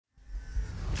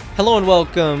Hello and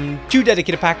welcome to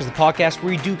Dedicated Packers, the podcast where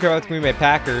we do care about the Green Bay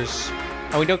Packers,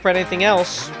 and we don't care about anything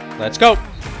else. Let's go!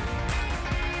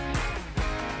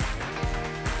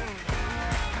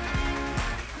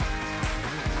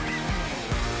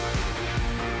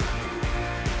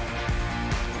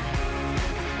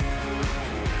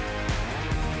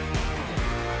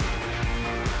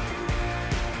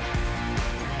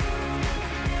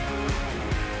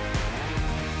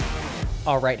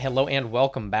 Alright, hello and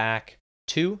welcome back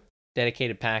to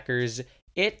Dedicated Packers.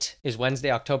 It is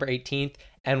Wednesday, October 18th,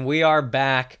 and we are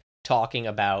back talking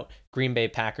about Green Bay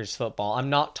Packers football. I'm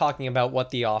not talking about what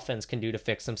the offense can do to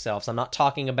fix themselves. I'm not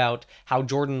talking about how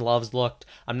Jordan Love's looked.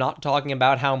 I'm not talking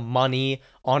about how money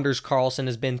Anders Carlson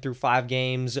has been through 5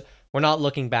 games. We're not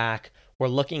looking back. We're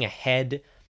looking ahead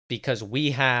because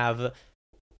we have,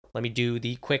 let me do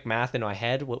the quick math in my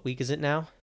head. What week is it now?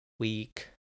 Week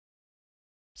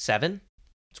 7?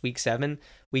 It's week 7.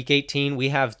 Week 18, we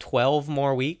have 12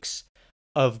 more weeks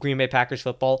of Green Bay Packers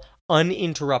football,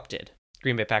 uninterrupted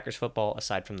Green Bay Packers football,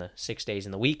 aside from the 6 days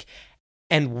in the week.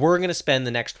 And we're going to spend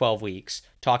the next 12 weeks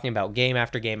talking about game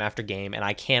after game after game, and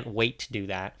I can't wait to do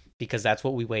that because that's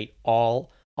what we wait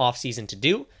all offseason to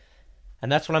do.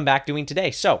 And that's what I'm back doing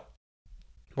today. So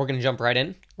we're going to jump right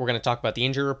in. We're going to talk about the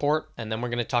injury report, and then we're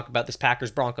going to talk about this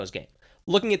Packers-Broncos game.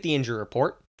 Looking at the injury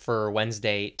report for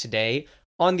Wednesday today,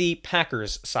 on the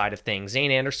Packers side of things,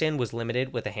 Zane Anderson was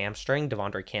limited with a hamstring.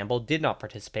 Devondre Campbell did not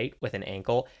participate with an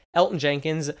ankle. Elton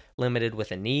Jenkins limited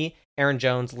with a knee. Aaron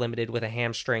Jones limited with a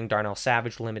hamstring. Darnell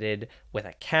Savage limited with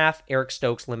a calf. Eric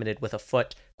Stokes limited with a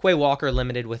foot. Quay Walker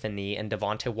limited with a knee. And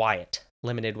Devontae Wyatt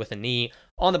limited with a knee.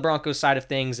 On the Broncos side of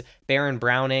things, Baron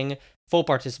Browning, full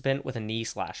participant with a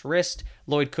knee/wrist.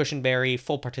 Lloyd Cushenberry,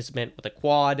 full participant with a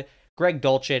quad. Greg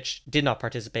Dulcich did not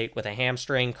participate with a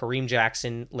hamstring. Kareem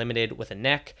Jackson limited with a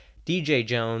neck. DJ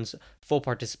Jones, full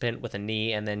participant with a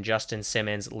knee. And then Justin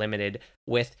Simmons limited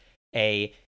with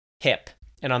a hip.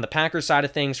 And on the Packers side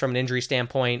of things, from an injury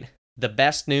standpoint, the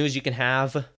best news you can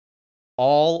have,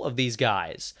 all of these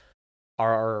guys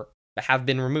have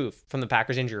been removed from the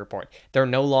Packers injury report. They're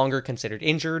no longer considered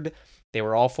injured. They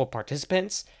were all full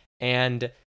participants.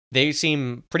 And they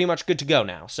seem pretty much good to go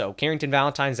now. So Carrington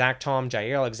Valentine, Zach Tom,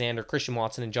 Jair Alexander, Christian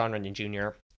Watson, and John Runyon Jr.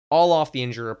 all off the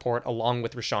injury report, along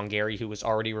with Rashawn Gary, who was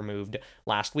already removed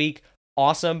last week.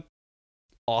 Awesome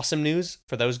news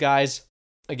for those guys.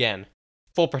 Again,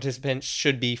 full participants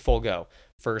should be full go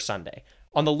for Sunday.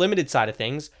 On the limited side of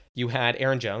things, you had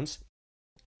Aaron Jones.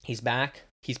 He's back.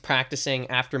 He's practicing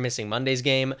after missing Monday's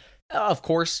game. Of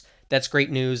course, that's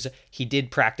great news. He did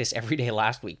practice every day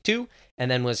last week too, and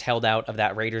then was held out of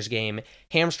that Raiders game.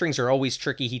 Hamstrings are always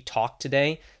tricky. He talked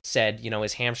today, said,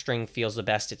 his hamstring feels the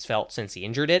best it's felt since he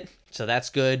injured it. So that's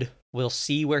good. We'll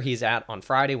see where he's at on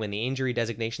Friday when the injury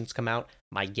designations come out.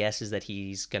 My guess is that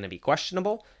he's going to be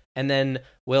questionable, and then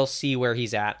we'll see where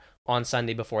he's at on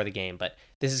Sunday before the game. But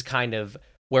this is kind of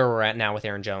where we're at now with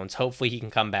Aaron Jones. Hopefully he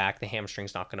can come back. The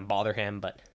hamstring's not going to bother him,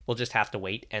 but we'll just have to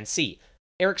wait and see.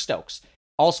 Eric Stokes,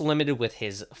 also limited with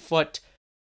his foot.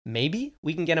 Maybe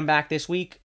we can get him back this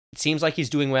week. It seems like he's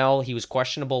doing well. He was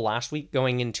questionable last week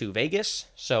going into Vegas.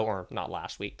 Or not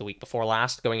last week, the week before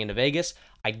last going into Vegas.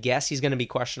 I guess he's going to be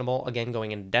questionable again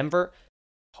going into Denver.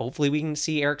 Hopefully we can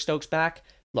see Eric Stokes back.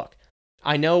 Look,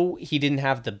 I know he didn't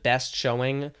have the best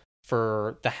showing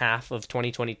for the half of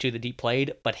 2022 that he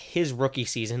played, but his rookie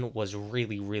season was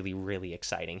really, really, really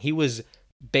exciting. He was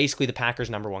basically the Packers'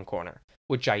 number 1 corner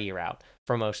with Jair out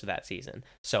for most of that season.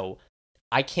 So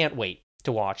I can't wait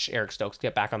to watch Eric Stokes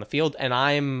get back on the field, and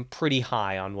I'm pretty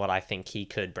high on what I think he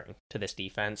could bring to this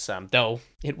defense, though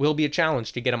it will be a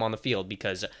challenge to get him on the field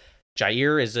because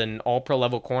Jair is an all-pro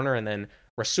level corner, and then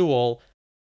Rasul,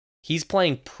 he's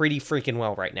playing pretty freaking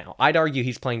well right now. I'd argue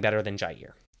he's playing better than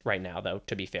Jair right now, though,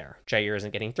 to be fair. Jair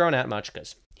isn't getting thrown at much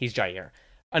because he's Jair.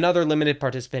 Another limited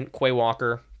participant, Quay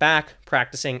Walker, back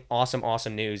practicing.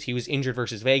 Awesome news. He was injured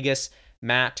versus Vegas.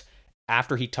 Matt,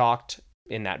 after he talked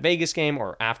in that Vegas game,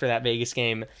 or after that Vegas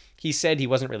game, he said he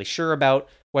wasn't really sure about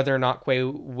whether or not Quay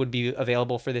would be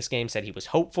available for this game. Said he was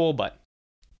hopeful, but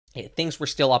things were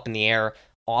still up in the air.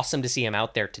 Awesome to see him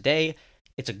out there today.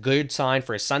 It's a good sign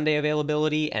for his Sunday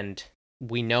availability, and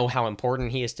we know how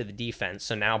important he is to the defense.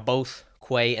 So now both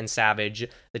Quay and Savage,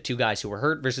 the 2 guys who were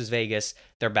hurt versus Vegas,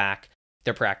 they're back.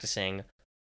 They're practicing.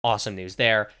 Awesome news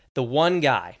there. The one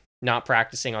guy not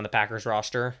practicing on the Packers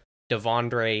roster,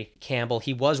 Devondre Campbell,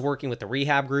 he was working with the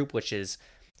rehab group, which is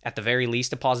at the very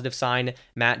least a positive sign.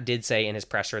 Matt did say in his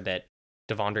presser that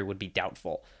Devondre would be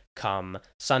doubtful come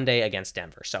Sunday against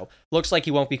Denver. So looks like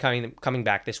he won't be coming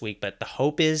back this week, but the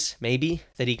hope is maybe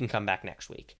that he can come back next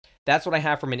week. That's what I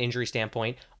have from an injury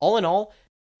standpoint. All in all,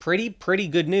 pretty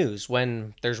good news.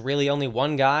 When there's really only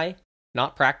one guy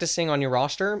not practicing on your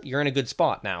roster, you're in a good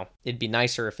spot now. It'd be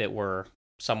nicer if it were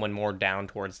someone more down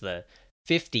towards the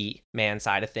 50-man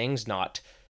side of things, not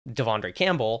Devondre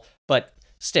Campbell, but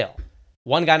still,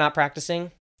 one guy not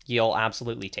practicing, you'll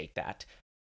absolutely take that.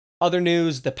 Other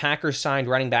news, the Packers signed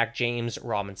running back James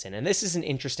Robinson, and this is an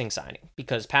interesting signing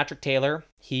because Patrick Taylor,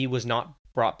 he was not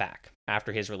brought back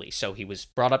after his release. So he was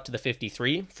brought up to the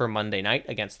 53 for Monday night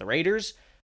against the Raiders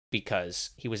because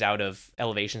he was out of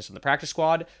elevations from the practice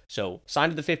squad. So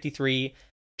signed to the 53,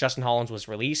 Justin Hollins was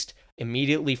released.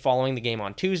 Immediately following the game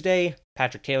on Tuesday,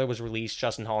 Patrick Taylor was released,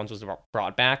 Justin Hollins was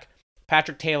brought back.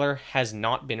 Patrick Taylor has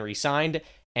not been re-signed,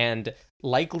 and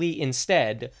likely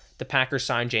instead, the Packers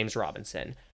signed James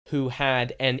Robinson, who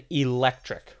had an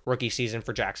electric rookie season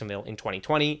for Jacksonville in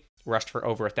 2020, rushed for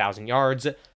over 1,000 yards.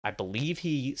 I believe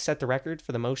he set the record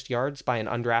for the most yards by an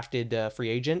undrafted free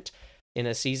agent in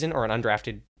a season, or an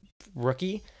undrafted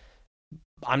rookie.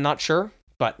 I'm not sure,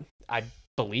 but I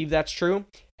believe that's true.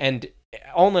 And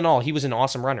all in all, he was an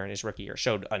awesome runner in his rookie year.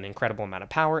 Showed an incredible amount of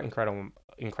power,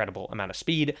 incredible amount of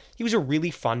speed. He was a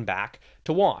really fun back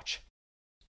to watch.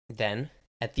 Then,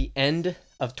 at the end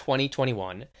of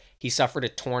 2021, he suffered a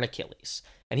torn Achilles,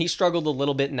 and he struggled a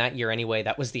little bit in that year anyway.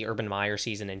 That was the Urban Meyer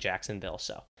season in Jacksonville,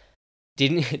 so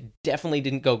definitely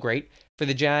didn't go great for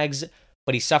the Jags,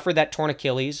 but he suffered that torn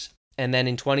Achilles, and then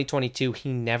in 2022,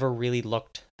 he never really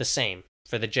looked the same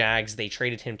for the Jags. They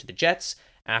traded him to the Jets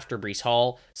after Breece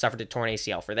Hall suffered a torn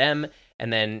ACL for them,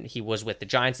 and then he was with the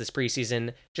Giants this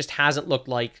preseason. Just hasn't looked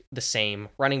like the same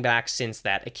running back since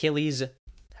that Achilles.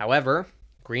 However,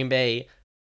 Green Bay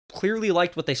clearly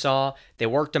liked what they saw. They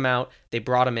worked him out. They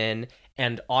brought him in.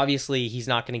 And obviously, he's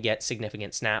not going to get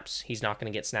significant snaps. He's not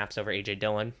going to get snaps over A.J.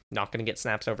 Dillon. Not going to get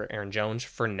snaps over Aaron Jones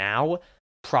for now.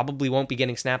 Probably won't be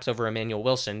getting snaps over Emmanuel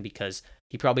Wilson because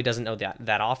he probably doesn't know that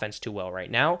offense too well right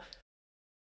now.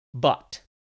 But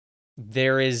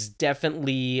there is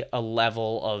definitely a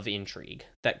level of intrigue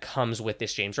that comes with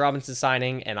this James Robinson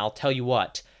signing. And I'll tell you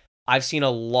what, I've seen a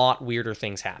lot weirder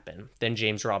things happen than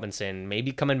James Robinson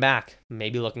maybe coming back,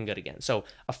 maybe looking good again. So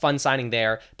a fun signing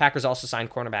there. Packers also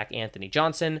signed cornerback Anthony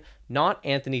Johnson, not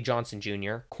Anthony Johnson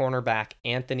Jr., cornerback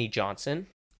Anthony Johnson.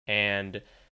 And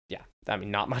yeah, I mean,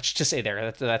 not much to say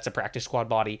there. That's a practice squad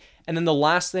body. And then the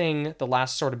last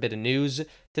sort of bit of news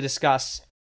to discuss,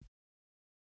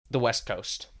 the West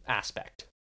Coast aspect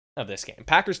of this game.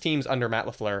 Packers teams under Matt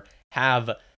LaFleur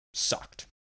have sucked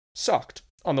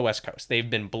on the West Coast. They've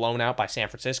been blown out by San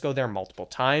Francisco there multiple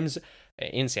times.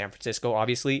 In San Francisco,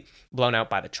 obviously, blown out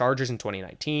by the Chargers in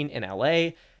 2019 in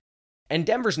LA. And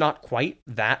Denver's not quite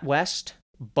that west,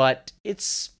 but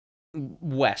it's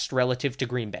west relative to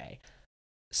Green Bay.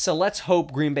 So let's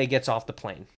hope Green Bay gets off the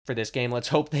plane for this game. Let's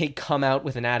hope they come out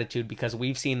with an attitude, because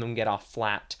we've seen them get off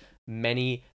flat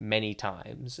many, many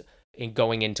times in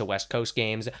going into West Coast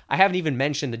games. I haven't even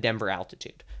mentioned the Denver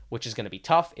altitude, which is going to be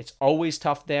tough. It's always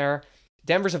tough there.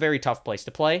 Denver's a very tough place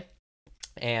to play.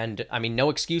 And I mean, no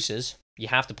excuses. You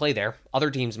have to play there.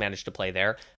 Other teams manage to play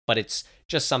there, but it's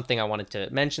just something I wanted to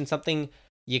mention, something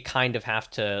you kind of have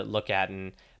to look at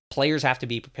and players have to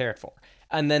be prepared for.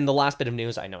 And then the last bit of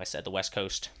news, I know I said the West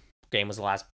Coast game was the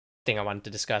last thing I wanted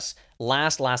to discuss.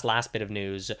 Last bit of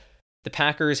news. The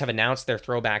Packers have announced their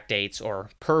throwback dates,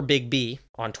 or per Big B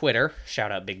on Twitter,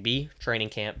 shout out Big B, training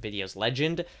camp videos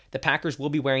legend. The Packers will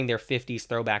be wearing their 50s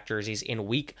throwback jerseys in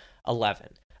week 11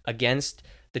 against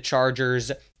the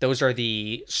Chargers. Those are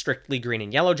the strictly green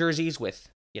and yellow jerseys with,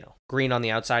 green on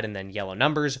the outside and then yellow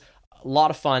numbers. A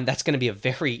lot of fun. That's going to be a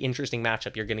very interesting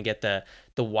matchup. You're going to get the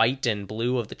white and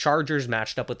blue of the Chargers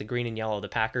matched up with the green and yellow of the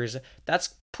Packers.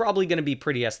 That's probably going to be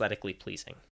pretty aesthetically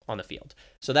pleasing on the field.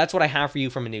 So that's what I have for you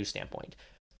from a news standpoint.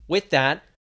 With that,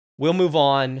 we'll move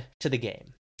on to the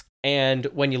game. And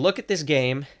when you look at this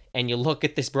game and you look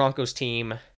at this Broncos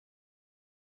team,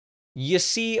 you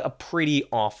see a pretty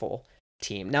awful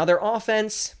team. Now, their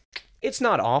offense, it's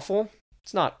not awful.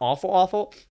 It's not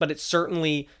awful, but it's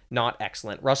certainly not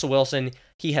excellent. Russell Wilson,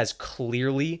 he has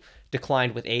clearly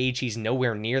declined with age. He's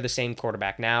nowhere near the same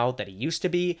quarterback now that he used to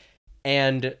be.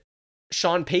 And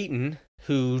Sean Payton,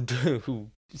 who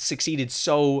succeeded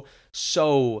so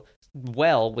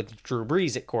well with Drew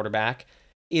Brees at quarterback,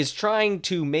 is trying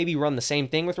to maybe run the same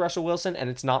thing with Russell Wilson,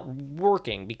 and it's not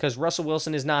working because Russell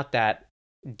Wilson is not that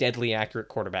deadly accurate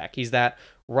quarterback. He's that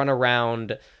run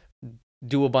around,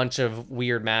 do a bunch of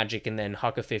weird magic, and then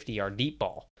huck a 50-yard deep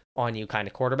ball on you kind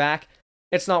of quarterback.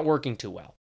 It's not working too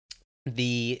well.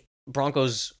 The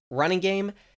Broncos running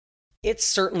game, it's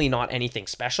certainly not anything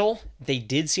special. They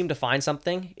did seem to find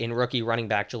something in rookie running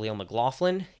back Jaleel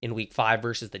McLaughlin in week 5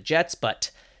 versus the Jets,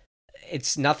 but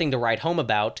it's nothing to write home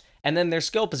about. And then their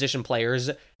skill position players,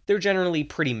 they're generally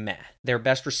pretty meh. Their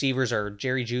best receivers are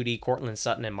Jerry Jeudy, Cortland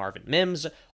Sutton, and Marvin Mims.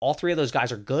 All three of those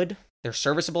guys are good. They're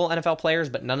serviceable NFL players,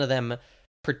 but none of them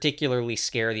particularly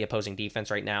scare the opposing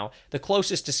defense right now. The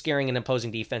closest to scaring an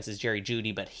opposing defense is Jerry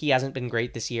Jeudy, but he hasn't been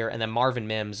great this year. And then Marvin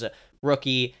Mims,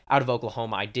 rookie out of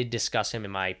Oklahoma. I did discuss him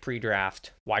in my pre-draft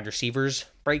wide receivers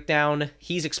breakdown.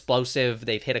 He's explosive.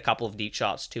 They've hit a couple of deep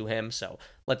shots to him, so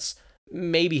let's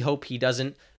maybe hope he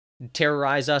doesn't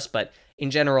terrorize us, but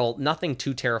in general, nothing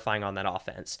too terrifying on that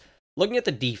offense. Looking at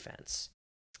the defense,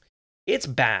 it's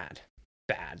bad.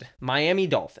 Miami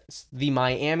Dolphins. The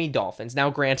Miami Dolphins. Now,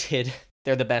 granted,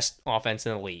 they're the best offense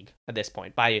in the league at this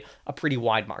point by a pretty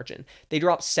wide margin. They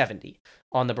dropped 70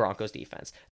 on the Broncos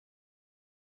defense.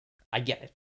 I get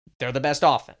it. They're the best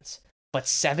offense. But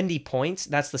 70 points,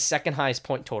 that's the second highest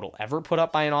point total ever put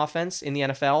up by an offense in the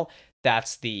NFL.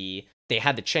 They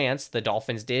had the chance, the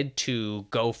Dolphins did, to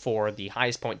go for the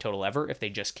highest point total ever if they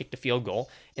just kicked a field goal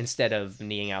instead of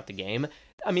kneeing out the game.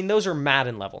 I mean, those are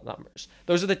Madden level numbers.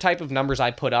 Those are the type of numbers I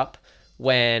put up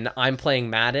when I'm playing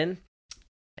Madden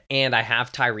and I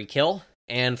have Tyreek Hill,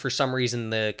 and for some reason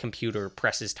the computer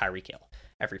presses Tyreek Hill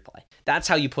every play. That's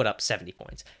how you put up 70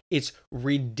 points. It's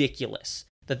ridiculous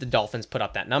that the Dolphins put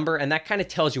up that number, and that kind of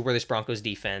tells you where this Broncos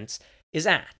defense is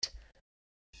at.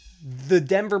 The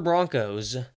Denver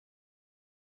Broncos,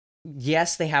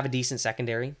 yes, they have a decent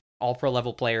secondary. All pro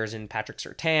level players in Patrick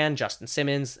Surtain, Justin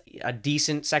Simmons, a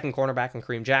decent second cornerback in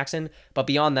Kareem Jackson. But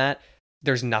beyond that,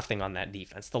 there's nothing on that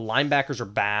defense. The linebackers are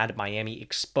bad. Miami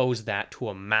exposed that to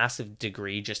a massive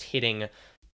degree, just hitting,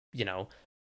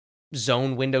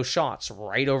 zone window shots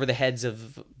right over the heads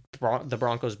of the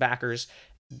Broncos backers.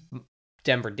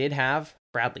 Denver did have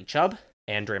Bradley Chubb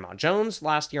and Draymond Jones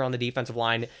last year on the defensive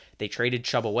line. They traded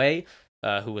Chubb away,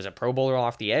 who was a Pro Bowler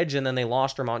off the edge, and then they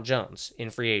lost Draymond Jones in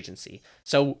free agency.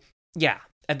 So, yeah,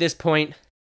 at this point,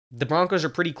 the Broncos are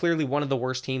pretty clearly one of the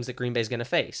worst teams that Green Bay is going to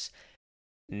face.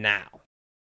 Now,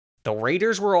 the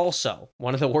Raiders were also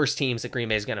one of the worst teams that Green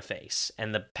Bay is going to face,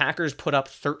 and the Packers put up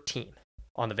 13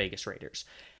 on the Vegas Raiders.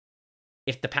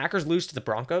 If the Packers lose to the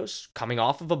Broncos, coming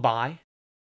off of a bye,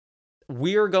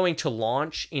 we are going to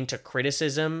launch into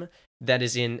criticism that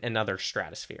is in another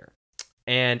stratosphere.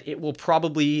 And it will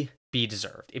probably be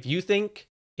deserved. If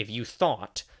you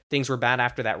thought things were bad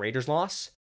after that Raiders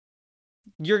loss,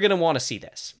 you're going to want to see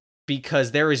this,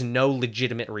 because there is no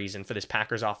legitimate reason for this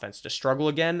Packers offense to struggle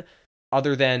again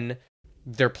other than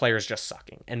their players just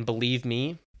sucking. And believe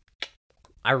me,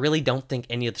 I really don't think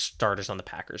any of the starters on the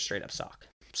Packers straight up suck.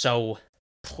 So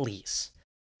please,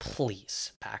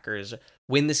 Packers,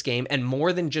 win this game. And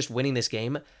more than just winning this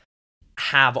game,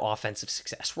 have offensive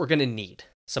success. We're going to need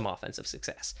some offensive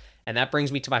success. And that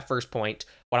brings me to my first point,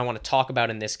 what I want to talk about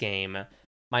in this game,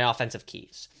 my offensive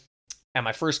keys. And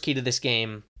my first key to this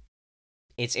game,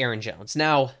 it's Aaron Jones.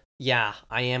 Now, yeah,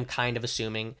 I am kind of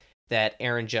assuming that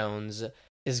Aaron Jones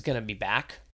is going to be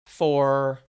back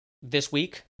for this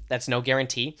week. That's no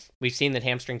guarantee. We've seen that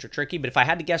hamstrings are tricky, but if I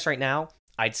had to guess right now,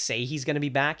 I'd say he's going to be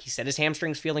back. He said his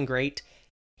hamstring's feeling great.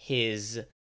 He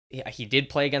did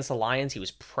play against the Lions. He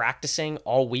was practicing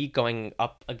all week going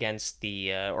up against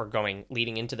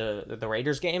leading into the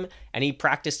Raiders game, and he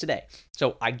practiced today.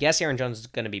 So I guess Aaron Jones is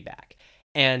going to be back.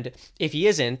 And if he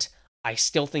isn't, I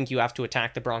still think you have to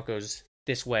attack the Broncos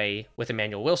this way with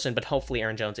Emmanuel Wilson, but hopefully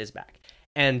Aaron Jones is back.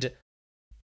 And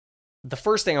the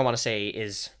first thing I want to say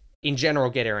is, in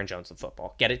general, get Aaron Jones the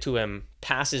football. Get it to him,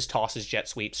 passes, tosses, jet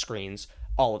sweeps, screens,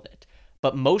 all of it.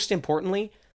 But most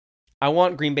importantly, I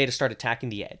want Green Bay to start attacking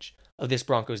the edge of this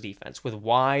Broncos defense with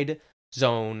wide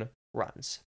zone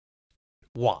runs.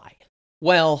 Why?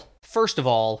 Well, first of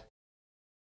all,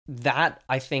 that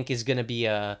I think is going to be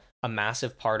a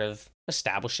massive part of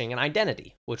establishing an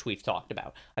identity, which we've talked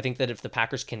about. I think that if the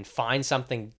Packers can find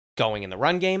something going in the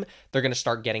run game, they're going to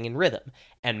start getting in rhythm.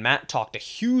 And Matt talked a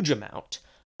huge amount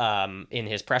in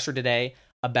his presser today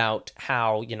about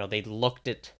how, they looked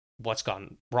at what's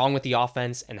gone wrong with the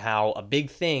offense and how a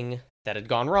big thing that had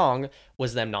gone wrong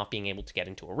was them not being able to get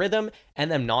into a rhythm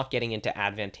and them not getting into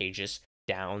advantageous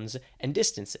downs and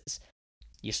distances.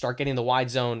 You start getting the wide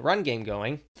zone run game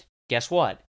going, guess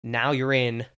what? Now you're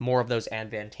in more of those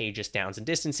advantageous downs and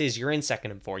distances. You're in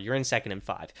 2nd and 4. You're in 2nd and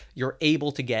 5. You're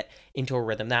able to get into a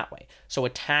rhythm that way. So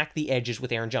attack the edges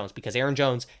with Aaron Jones, because Aaron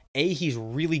Jones, A, he's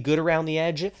really good around the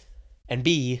edge, and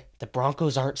B, the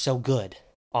Broncos aren't so good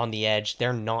on the edge.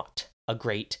 They're not a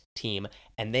great team,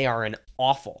 and they are an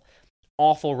awful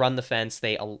run the fence.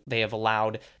 They have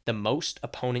allowed the most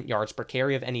opponent yards per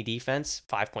carry of any defense,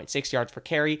 5.6 yards per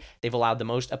carry. They've allowed the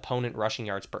most opponent rushing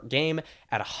yards per game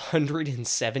at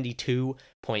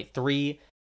 172.3.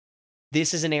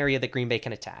 This is an area that Green Bay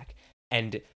can attack.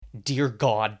 And dear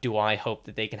God, do I hope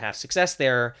that they can have success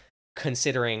there,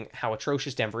 considering how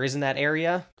atrocious Denver is in that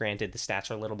area. Granted, the stats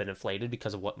are a little bit inflated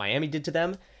because of what Miami did to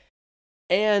them,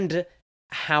 and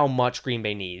how much Green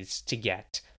Bay needs to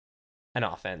get an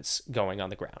offense going on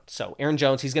the ground. So Aaron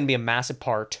Jones, he's going to be a massive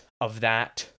part of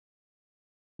that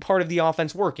part of the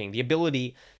offense working, the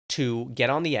ability to get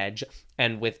on the edge.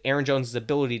 And with Aaron Jones'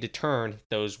 ability to turn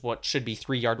those what should be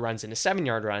 3-yard runs into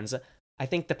 7-yard runs, I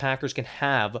think the Packers can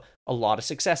have a lot of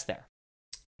success there.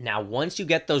 Now, once you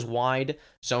get those wide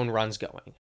zone runs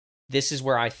going, this is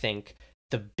where I think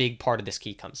the big part of this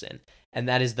key comes in, and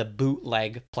that is the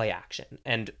bootleg play action.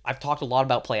 And I've talked a lot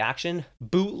about play action.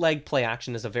 Bootleg play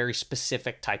action is a very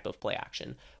specific type of play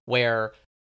action where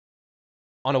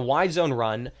on a wide zone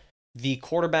run, the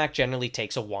quarterback generally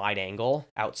takes a wide angle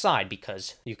outside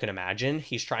because you can imagine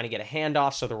he's trying to get a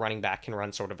handoff so the running back can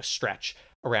run sort of a stretch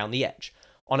around the edge.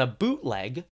 On a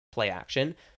bootleg play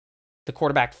action, the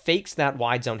quarterback fakes that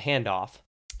wide zone handoff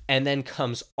and then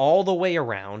comes all the way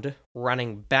around,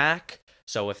 running back.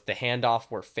 So if the handoff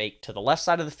were faked to the left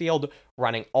side of the field,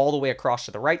 running all the way across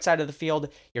to the right side of the field,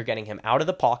 you're getting him out of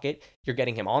the pocket, you're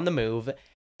getting him on the move,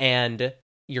 and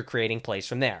you're creating plays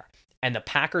from there. And the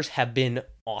Packers have been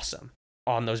awesome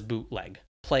on those bootleg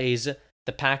plays.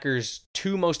 The Packers'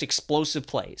 2 most explosive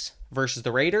plays versus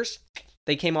the Raiders,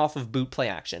 they came off of boot play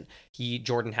action.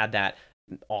 Jordan had that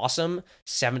awesome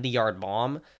 70-yard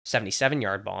bomb,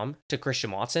 77-yard bomb to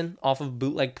Christian Watson off of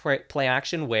bootleg play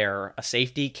action where a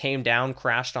safety came down,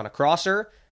 crashed on a crosser,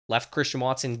 left Christian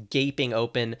Watson gaping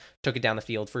open, took it down the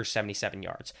field for 77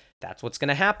 yards. That's what's going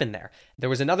to happen there. There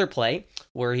was another play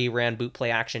where he ran boot play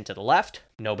action to the left.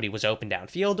 Nobody was open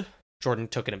downfield. Jordan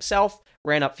took it himself,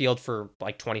 ran upfield for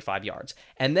like 25 yards.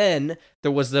 And then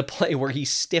there was the play where he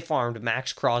stiff-armed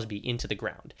Max Crosby into the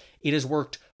ground. It has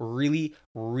worked really,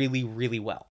 really, really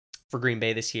well for Green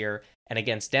Bay this year. And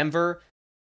against Denver,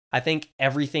 I think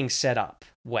everything's set up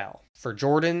well for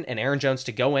Jordan and Aaron Jones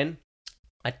to go in,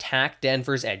 attack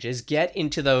Denver's edges, get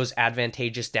into those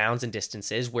advantageous downs and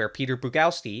distances where Peter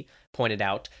Bukowski pointed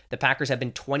out the Packers have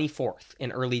been 24th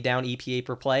in early down EPA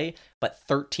per play, but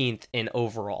 13th in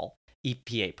overall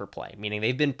EPA per play, meaning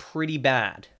they've been pretty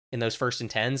bad in those 1st and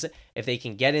 10s. If they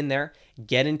can get in there,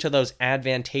 get into those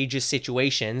advantageous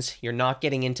situations, you're not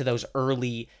getting into those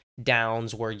early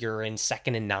downs where you're in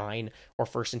 2nd and 9 or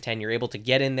 1st and 10. You're able to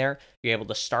get in there. You're able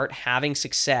to start having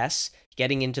success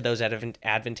getting into those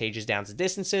advantageous downs and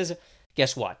distances.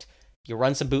 Guess what? You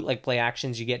run some bootleg play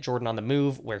actions. You get Jordan on the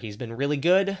move where he's been really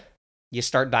good. You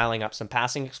start dialing up some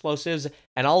passing explosives,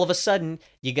 and all of a sudden,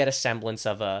 you get a semblance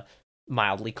of a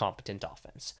mildly competent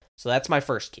offense. So that's my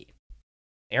first key.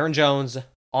 Aaron Jones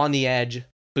on the edge,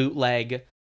 bootleg,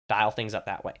 dial things up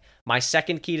that way. My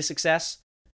second key to success,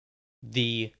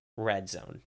 the red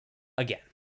zone. Again,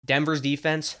 Denver's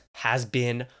defense has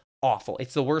been awful.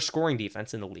 It's the worst scoring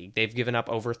defense in the league. They've given up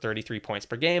over 33 points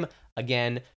per game.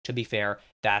 Again, to be fair,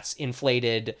 that's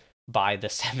inflated by the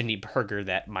 70 burger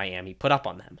that Miami put up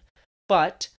on them.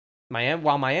 But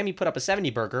while Miami put up a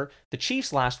 70 burger, the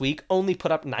Chiefs last week only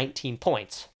put up 19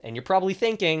 points. And you're probably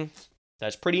thinking,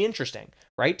 that's pretty interesting,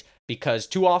 right? Because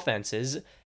 2 offenses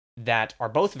that are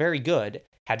both very good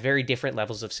had very different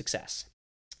levels of success.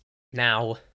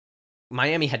 Now,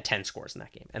 Miami had 10 scores in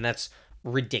that game, and that's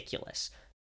ridiculous.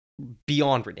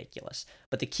 Beyond ridiculous.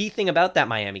 But the key thing about that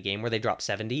Miami game where they dropped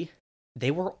 70, they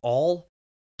were all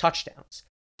touchdowns.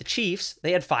 The Chiefs,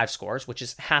 they had 5 scores, which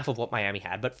is half of what Miami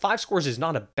had, but 5 scores is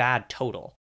not a bad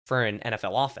total for an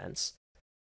NFL offense.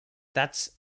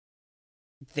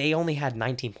 They only had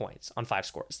 19 points on 5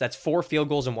 scores. That's 4 field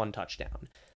goals and 1 touchdown.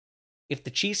 If the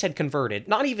Chiefs had converted,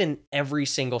 not even every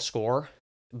single score,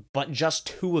 but just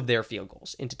 2 of their field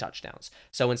goals into touchdowns.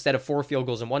 So instead of 4 field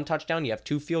goals and 1 touchdown, you have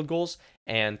 2 field goals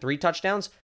and 3 touchdowns.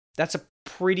 That's a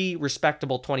pretty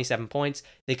respectable 27 points.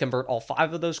 They convert all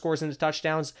 5 of those scores into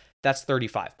touchdowns. That's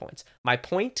 35 points. My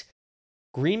point,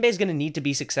 Green Bay's going to need to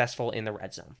be successful in the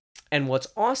red zone. And what's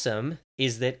awesome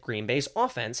is that Green Bay's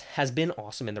offense has been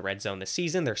awesome in the red zone this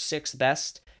season. They're 6th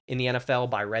best in the NFL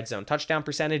by red zone touchdown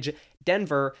percentage.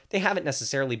 Denver, they haven't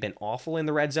necessarily been awful in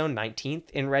the red zone, 19th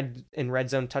in red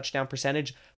zone touchdown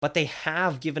percentage, but they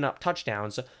have given up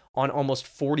touchdowns on almost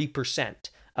 40%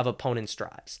 of opponents'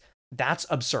 drives. That's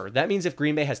absurd. That means if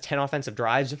Green Bay has 10 offensive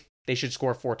drives, they should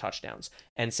score 4 touchdowns.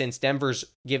 And since Denver's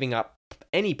giving up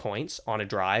any points on a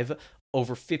drive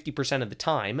over 50% of the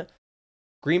time,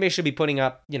 Green Bay should be putting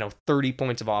up, 30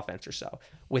 points of offense or so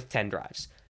with 10 drives.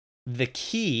 The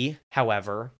key,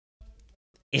 however,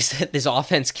 is that this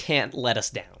offense can't let us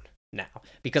down now,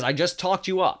 because I just talked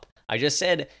you up. I just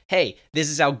said, hey, this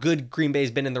is how good Green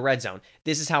Bay's been in the red zone.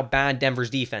 This is how bad Denver's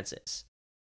defense is.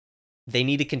 They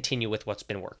need to continue with what's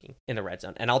been working in the red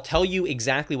zone. And I'll tell you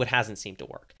exactly what hasn't seemed to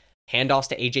work. Handoffs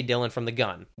to A.J. Dillon from the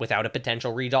gun without a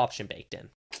potential read option baked in.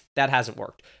 That hasn't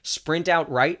worked. Sprint out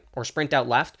right or sprint out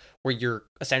left, where you're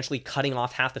essentially cutting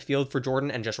off half the field for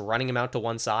Jordan and just running him out to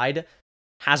one side,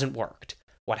 hasn't worked.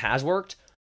 What has worked?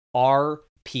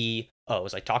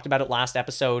 RPOs. I talked about it last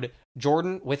episode.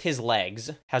 Jordan, with his legs,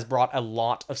 has brought a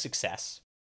lot of success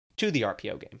to the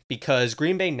RPO game because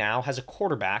Green Bay now has a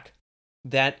quarterback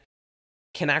that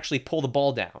can actually pull the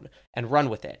ball down and run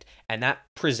with it. And that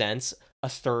presents a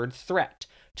third threat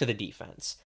to the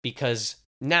defense because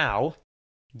now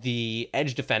the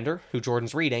edge defender, who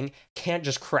Jordan's reading, can't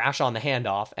just crash on the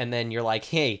handoff and then you're like,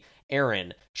 hey,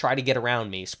 Aaron, try to get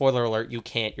around me. Spoiler alert, you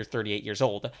can't. You're 38 years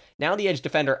old. Now the edge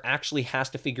defender actually has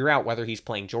to figure out whether he's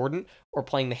playing Jordan or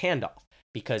playing the handoff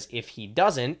because if he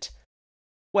doesn't,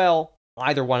 well,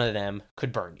 either one of them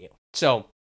could burn you. So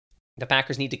the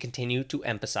Packers need to continue to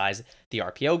emphasize the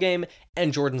RPO game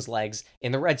and Jordan's legs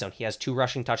in the red zone. He has 2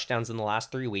 rushing touchdowns in the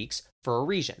last 3 weeks for a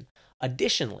reason.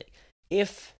 Additionally,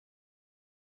 if,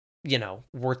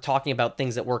 we're talking about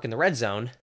things that work in the red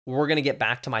zone, we're going to get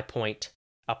back to my point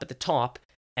up at the top.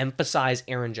 Emphasize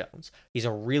Aaron Jones. He's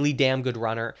a really damn good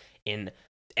runner in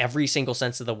every single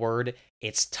sense of the word.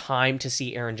 It's time to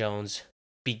see Aaron Jones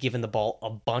be given the ball a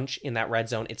bunch in that red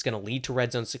zone. It's going to lead to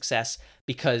red zone success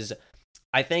because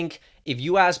I think if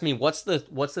you ask me what's the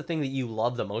thing that you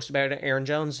love the most about Aaron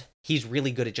Jones, he's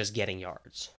really good at just getting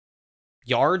yards.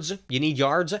 Yards, you need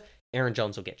yards, Aaron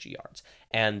Jones will get you yards.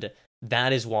 And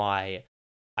that is why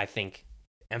I think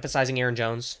emphasizing Aaron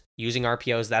Jones, using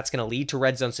RPOs, that's going to lead to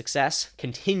red zone success,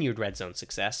 continued red zone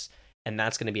success, and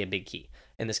that's going to be a big key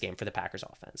in this game for the Packers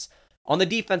offense. On the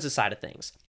defensive side of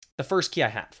things, the first key I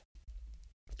have,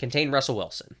 contain Russell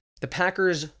Wilson. The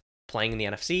Packers, playing in the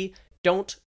NFC,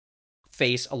 don't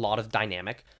face a lot of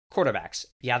dynamic quarterbacks.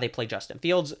 Yeah, they play Justin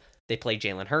Fields, they play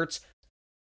Jalen Hurts.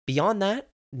 Beyond that,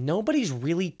 nobody's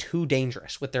really too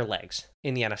dangerous with their legs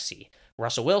in the NFC.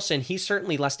 Russell Wilson, he's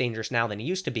certainly less dangerous now than he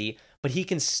used to be, but he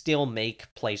can still make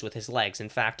plays with his legs. In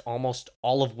fact, almost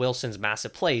all of Wilson's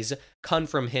massive plays come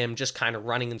from him just kind of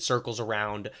running in circles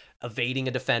around, evading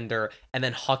a defender, and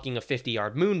then hucking a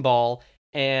 50-yard moon ball,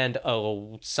 and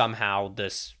somehow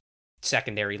this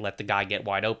secondary let the guy get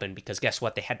wide open because guess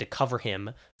what? They had to cover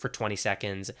him for 20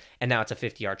 seconds, and now it's a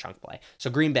 50-yard chunk play.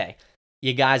 So Green Bay,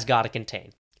 you guys got to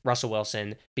contain Russell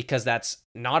Wilson because that's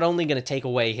not only going to take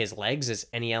away his legs as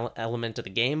any element of the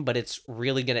game, but it's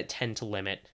really going to tend to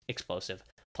limit explosive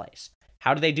plays.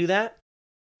 How do they do that?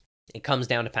 It comes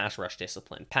down to pass rush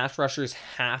discipline. Pass rushers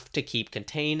have to keep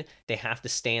contained. They have to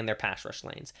stay in their pass rush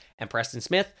lanes. And Preston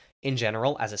Smith, in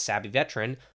general, as a savvy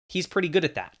veteran, he's pretty good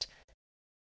at that.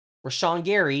 Rashawn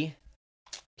Gary,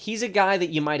 he's a guy that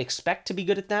you might expect to be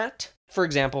good at that. For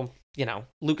example,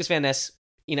 Lucas Van Ness,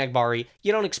 Enagbari,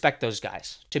 you don't expect those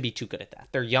guys to be too good at that.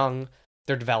 They're young,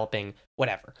 they're developing,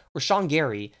 whatever. Rashawn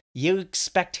Gary, you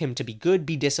expect him to be good,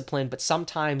 be disciplined, but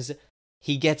sometimes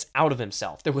he gets out of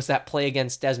himself. There was that play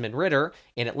against Desmond Ridder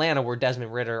in Atlanta where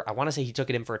Desmond Ridder, I want to say he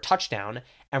took it in for a touchdown,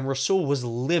 and Rasul was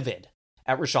livid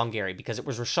at Rashawn Gary because it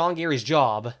was Rashawn Gary's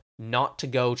job not to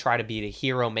go try to be the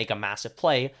hero, make a massive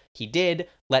play. He did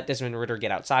let Desmond Ridder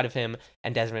get outside of him,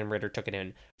 and Desmond Ridder took it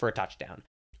in for a touchdown.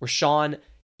 Rashawn,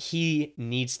 he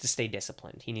needs to stay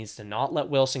disciplined. He needs to not let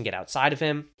Wilson get outside of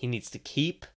him. He needs to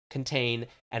keep, contain,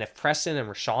 and if Preston and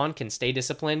Rashawn can stay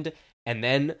disciplined, and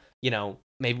then,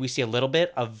 maybe we see a little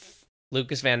bit of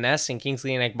Lucas Van Ness and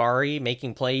Kingsley Enagbari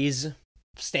making plays,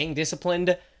 staying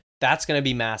disciplined, that's going to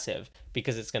be massive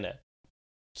because it's going to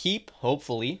keep,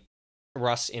 hopefully,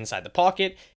 Russ inside the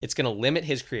pocket. It's going to limit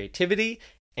his creativity,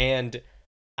 and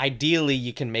ideally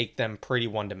you can make them pretty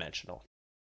one-dimensional.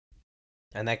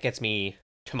 And that gets me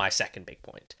to my second big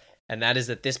point, and that is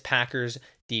that this Packers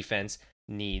defense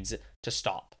needs to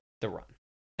stop the run.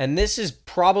 And this is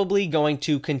probably going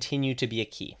to continue to be a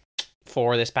key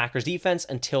for this Packers defense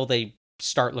until they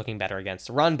start looking better against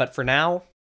the run, but for now,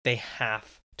 they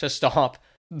have to stop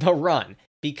the run.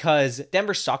 Because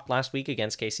Denver sucked last week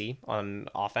against KC on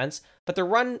offense, but the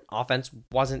run offense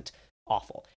wasn't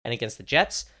awful. And against the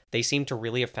Jets, they seem to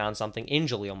really have found something in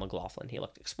Jaleel McLaughlin. He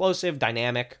looked explosive,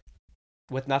 dynamic,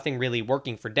 with nothing really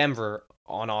working for Denver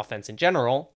on offense in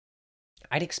general.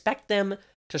 I'd expect them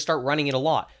to start running it a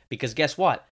lot, because guess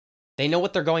what? They know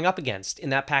what they're going up against in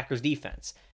that Packers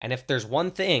defense. And if there's one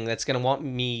thing that's going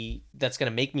to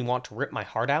make me want to rip my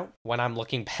heart out when I'm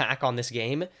looking back on this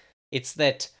game, it's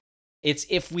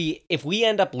if we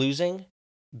end up losing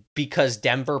because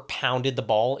Denver pounded the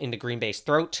ball into Green Bay's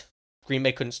throat, Green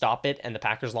Bay couldn't stop it and the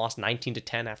Packers lost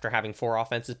 19-10 after having 4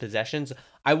 offensive possessions,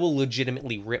 I will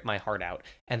legitimately rip my heart out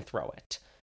and throw it.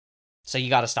 So you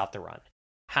got to stop the run.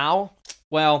 How?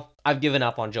 Well, I've given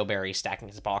up on Joe Barry stacking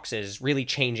his boxes, really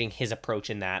changing his approach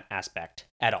in that aspect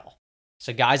at all.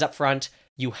 So guys up front,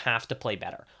 you have to play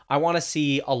better. I want to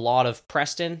see a lot of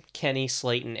Preston, Kenny,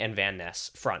 Slayton, and Van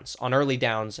Ness fronts on early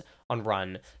downs, on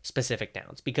run specific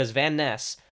downs. Because Van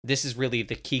Ness, this is really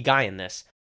the key guy in this.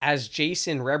 As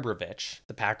Jason Rebrovich,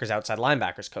 the Packers outside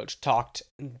linebackers coach,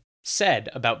 said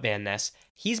about Van Ness,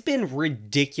 he's been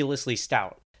ridiculously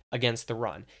stout against the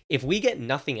run. If we get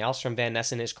nothing else from Van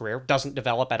Ness in his career, doesn't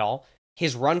develop at all,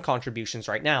 his run contributions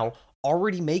right now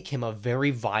already make him a very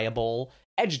viable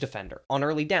edge defender on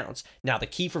early downs. Now, the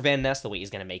key for Van Ness, the way he's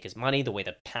going to make his money, the way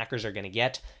the Packers are going to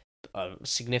get a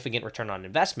significant return on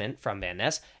investment from Van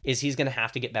Ness, is he's going to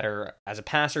have to get better as a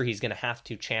passer. He's going to have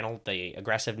to channel the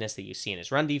aggressiveness that you see in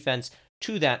his run defense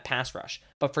to that pass rush.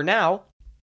 But for now,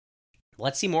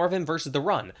 let's see more of him versus the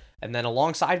run. And then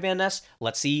alongside Van Ness,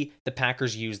 let's see the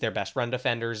Packers use their best run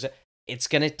defenders. It's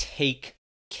going to take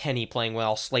Kenny playing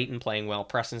well, Slayton playing well,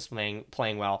 Preston's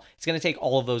playing well. It's going to take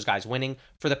all of those guys winning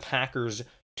for the Packers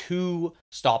to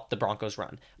stop the Broncos'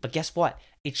 run. But guess what?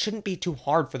 It shouldn't be too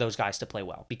hard for those guys to play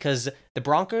well because the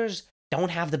Broncos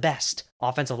don't have the best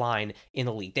offensive line in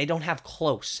the league. They don't have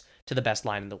close to the best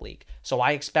line in the league. So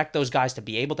I expect those guys to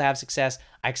be able to have success.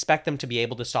 I expect them to be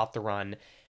able to stop the run.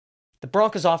 The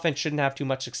Broncos offense shouldn't have too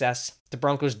much success. The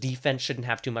Broncos defense shouldn't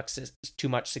have too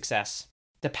much success.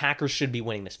 The Packers should be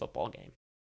winning this football game.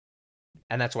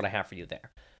 And that's what I have for you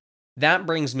there. That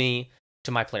brings me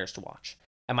to my players to watch.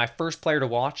 And my first player to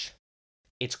watch,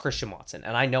 it's Christian Watson.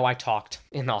 And I know I talked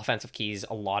in the offensive keys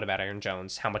a lot about Aaron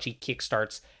Jones, how much he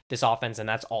kickstarts this offense, and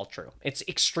that's all true. It's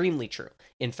extremely true.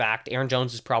 In fact, Aaron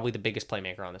Jones is probably the biggest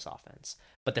playmaker on this offense.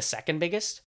 But the second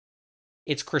biggest,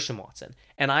 it's Christian Watson.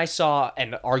 And I saw,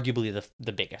 and arguably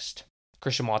the biggest,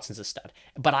 Christian Watson's a stud.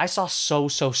 But I saw so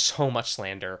much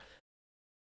slander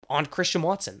on Christian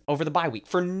Watson over the bye week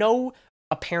for no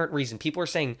apparent reason. People are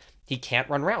saying he can't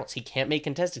run routes. He can't make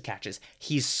contested catches.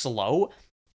 He's slow.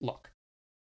 Look,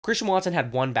 Christian Watson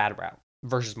had one bad route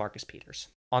versus Marcus Peters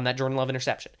on that Jordan Love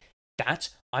interception.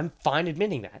 I'm fine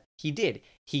admitting that. He did.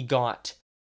 He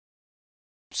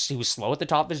was slow at the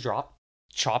top of his drop,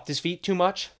 chopped his feet too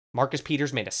much. Marcus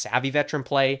Peters made a savvy veteran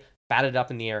play, batted up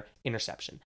in the air,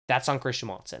 interception. That's on Christian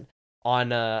Watson. On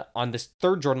this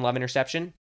third Jordan Love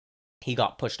interception, he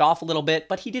got pushed off a little bit,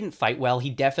 but he didn't fight well.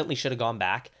 He definitely should have gone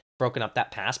back, broken up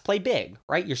that pass, play big,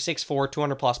 right? You're 6'4",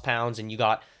 200 plus pounds, and you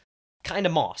got kind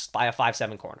of mossed by a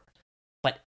 5'7" corner.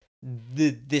 But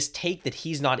this take that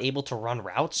he's not able to run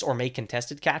routes or make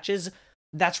contested catches,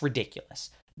 that's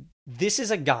ridiculous. This is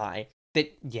a guy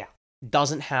that,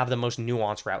 doesn't have the most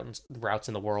nuanced routes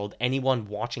in the world. Anyone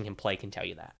watching him play can tell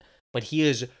you that. But he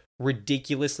is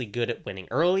ridiculously good at winning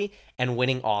early and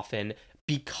winning often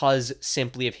because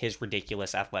simply of his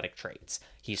ridiculous athletic traits.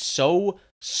 He's so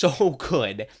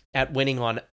good at winning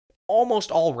on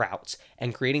almost all routes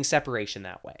and creating separation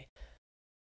that way.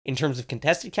 In terms of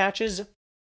contested catches,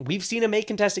 we've seen him make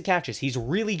contested catches. He's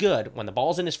really good. When the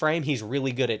ball's in his frame, he's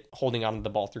really good at holding on to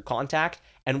the ball through contact.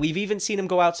 And we've even seen him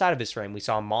go outside of his frame. We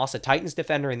saw Moss, a Titans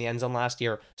defender in the end zone last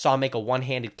year, saw him make a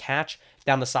one-handed catch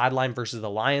down the sideline versus the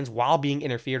Lions while being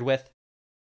interfered with.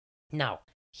 Now,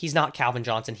 he's not Calvin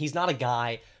Johnson. He's not a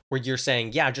guy where you're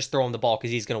saying, just throw him the ball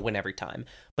because he's going to win every time.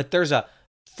 But there's a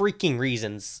freaking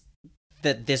reasons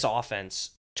that this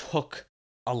offense took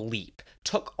a leap,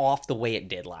 took off the way it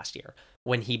did last year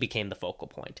when he became the focal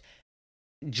point.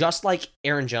 Just like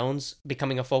Aaron Jones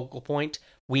becoming a focal point,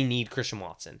 we need Christian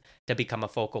Watson to become a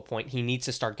focal point. He needs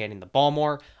to start getting the ball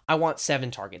more. I want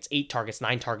 7 targets, 8 targets,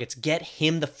 9 targets. Get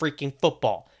him the freaking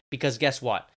football. Because guess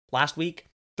what? Last week,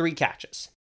 3 catches.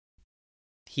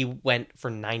 He went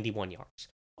for 91 yards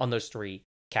on those 3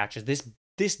 catches.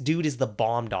 This dude is the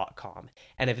bomb.com.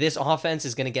 And if this offense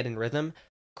is going to get in rhythm,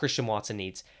 Christian Watson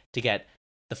needs to get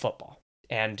the football.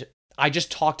 And I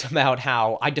just talked about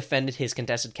how I defended his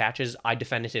contested catches. I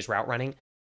defended his route running.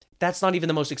 That's not even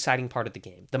the most exciting part of the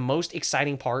game. The most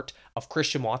exciting part of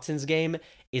Christian Watson's game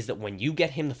is that when you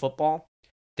get him the football,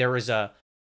 there is a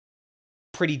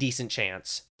pretty decent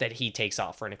chance that he takes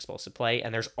off for an explosive play,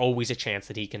 and there's always a chance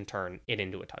that he can turn it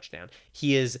into a touchdown.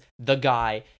 He is the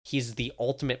guy. He's the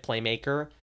ultimate playmaker.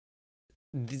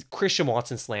 The Christian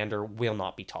Watson slander will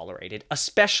not be tolerated,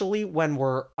 especially when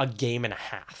we're a game and a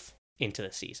half into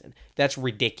the season. That's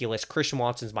ridiculous. Christian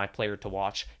Watson's my player to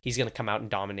watch. He's going to come out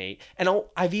and dominate. And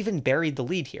I've even buried the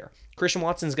lead here. Christian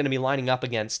Watson's going to be lining up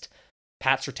against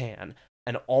Pat Surtain,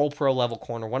 an all-pro level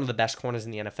corner, one of the best corners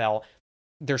in the NFL.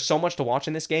 there's so much to watch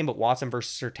in this game, but Watson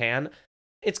versus Surtain,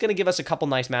 it's going to give us a couple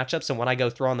nice matchups. And when I go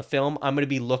through on the film, I'm going to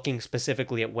be looking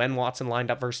specifically at when Watson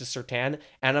lined up versus Surtain.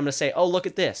 And I'm going to say, oh, look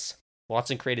at this.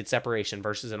 Watson created separation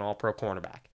versus an all-pro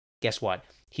cornerback. Guess what?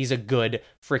 He's a good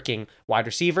freaking wide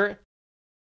receiver.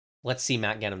 Let's see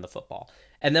Matt get him the football.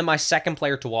 And then my second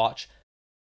player to watch,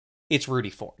 it's Rudy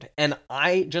Ford. And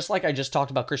I just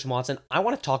talked about Christian Watson, I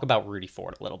want to talk about Rudy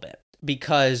Ford a little bit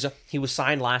because he was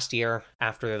signed last year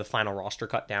after the final roster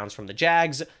cut downs from the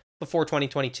Jags before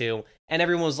 2022. And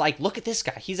everyone was like, look at this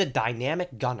guy. He's a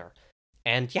dynamic gunner.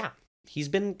 And yeah, he's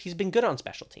been good on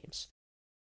special teams.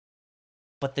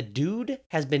 But the dude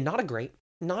has been not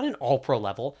an all-pro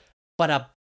level, but a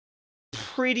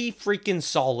pretty freaking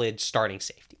solid starting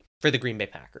safety for the Green Bay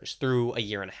Packers through a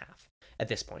year and a half at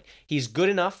this point. He's good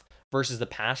enough versus the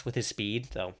pass with his speed,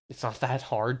 though it's not that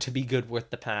hard to be good with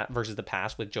the versus the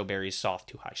pass with Joe Barry's soft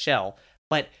too high shell.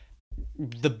 But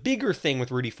the bigger thing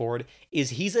with Rudy Ford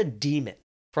is he's a demon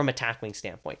from a tackling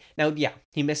standpoint. Now, yeah,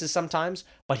 he misses sometimes,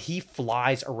 but he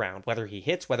flies around. Whether he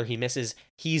hits, whether he misses,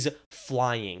 he's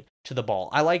flying to the ball.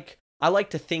 I like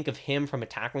to think of him from a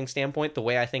tackling standpoint the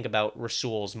way I think about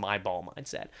Rasul's my ball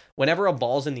mindset. Whenever a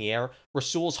ball's in the air,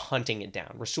 Rasul's hunting it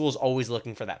down. Rasul's always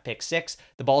looking for that pick six.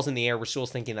 The ball's in the air,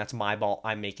 Rasul's thinking that's my ball,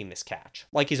 I'm making this catch.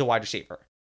 Like he's a wide receiver.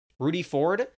 Rudy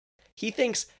Ford, he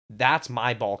thinks that's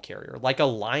my ball carrier. Like a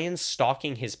lion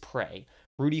stalking his prey.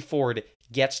 Rudy Ford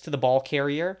gets to the ball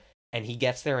carrier and he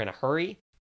gets there in a hurry.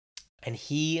 And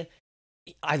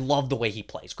I love the way he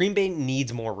plays. Green Bay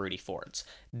needs more Rudy Fords.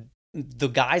 The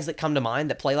guys that come to mind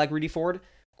that play like Rudy Ford,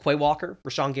 Quay Walker,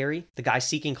 Rashawn Gary, the guys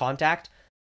seeking contact.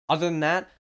 Other than that,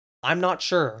 I'm not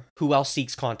sure who else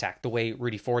seeks contact the way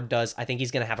Rudy Ford does. I think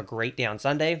he's going to have a great day on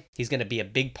Sunday. He's going to be a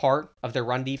big part of their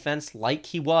run defense like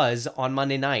he was on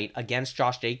Monday night against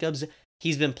Josh Jacobs.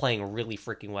 He's been playing really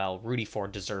freaking well. Rudy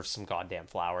Ford deserves some goddamn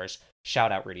flowers.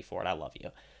 Shout out Rudy Ford. I love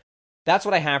you. That's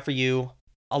what I have for you.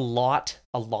 A lot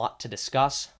to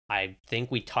discuss. I think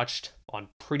we touched on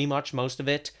pretty much most of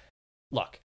it.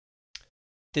 Look,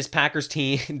 this Packers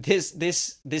team,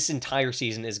 this entire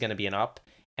season is going to be an up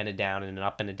and a down and an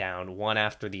up and a down, one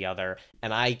after the other.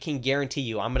 And I can guarantee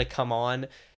you, I'm going to come on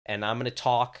and I'm going to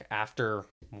talk after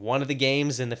one of the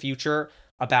games in the future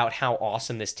about how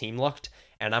awesome this team looked.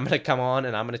 And I'm going to come on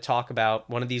and I'm going to talk about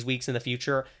one of these weeks in the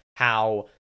future how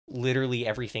literally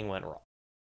everything went wrong.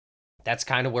 That's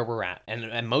kind of where we're at.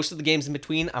 And most of the games in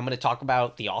between, I'm going to talk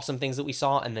about the awesome things that we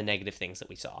saw and the negative things that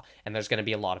we saw. And there's going to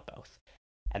be a lot of both.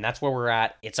 And that's where we're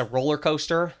at. It's a roller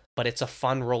coaster, but it's a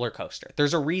fun roller coaster.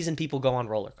 There's a reason people go on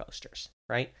roller coasters,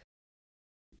 right?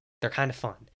 They're kind of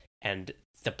fun. And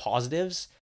the positives,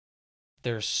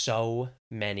 there's so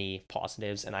many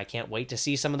positives. And I can't wait to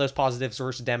see some of those positives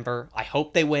versus Denver. I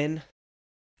hope they win.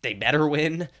 They better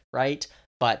win, right?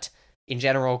 But in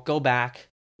general, go back,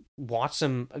 watch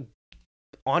some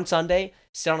on Sunday,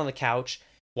 sit on the couch,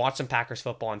 watch some Packers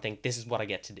football and think this is what I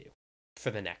get to do for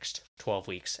the next 12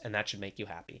 weeks. And that should make you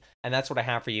happy. And that's what I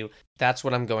have for you. That's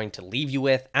what I'm going to leave you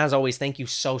with. As always, thank you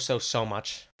so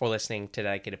much for listening to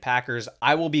Dedicated Packers.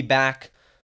 I will be back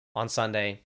on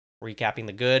Sunday recapping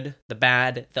the good, the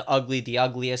bad, the ugly, the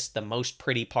ugliest, the most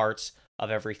pretty parts of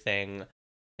everything.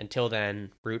 Until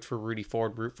then, root for Rudy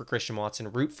Ford, root for Christian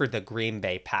Watson, root for the Green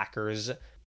Bay Packers.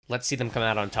 Let's see them come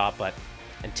out on top, but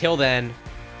until then,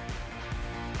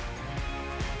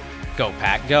 go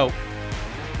Pack, go.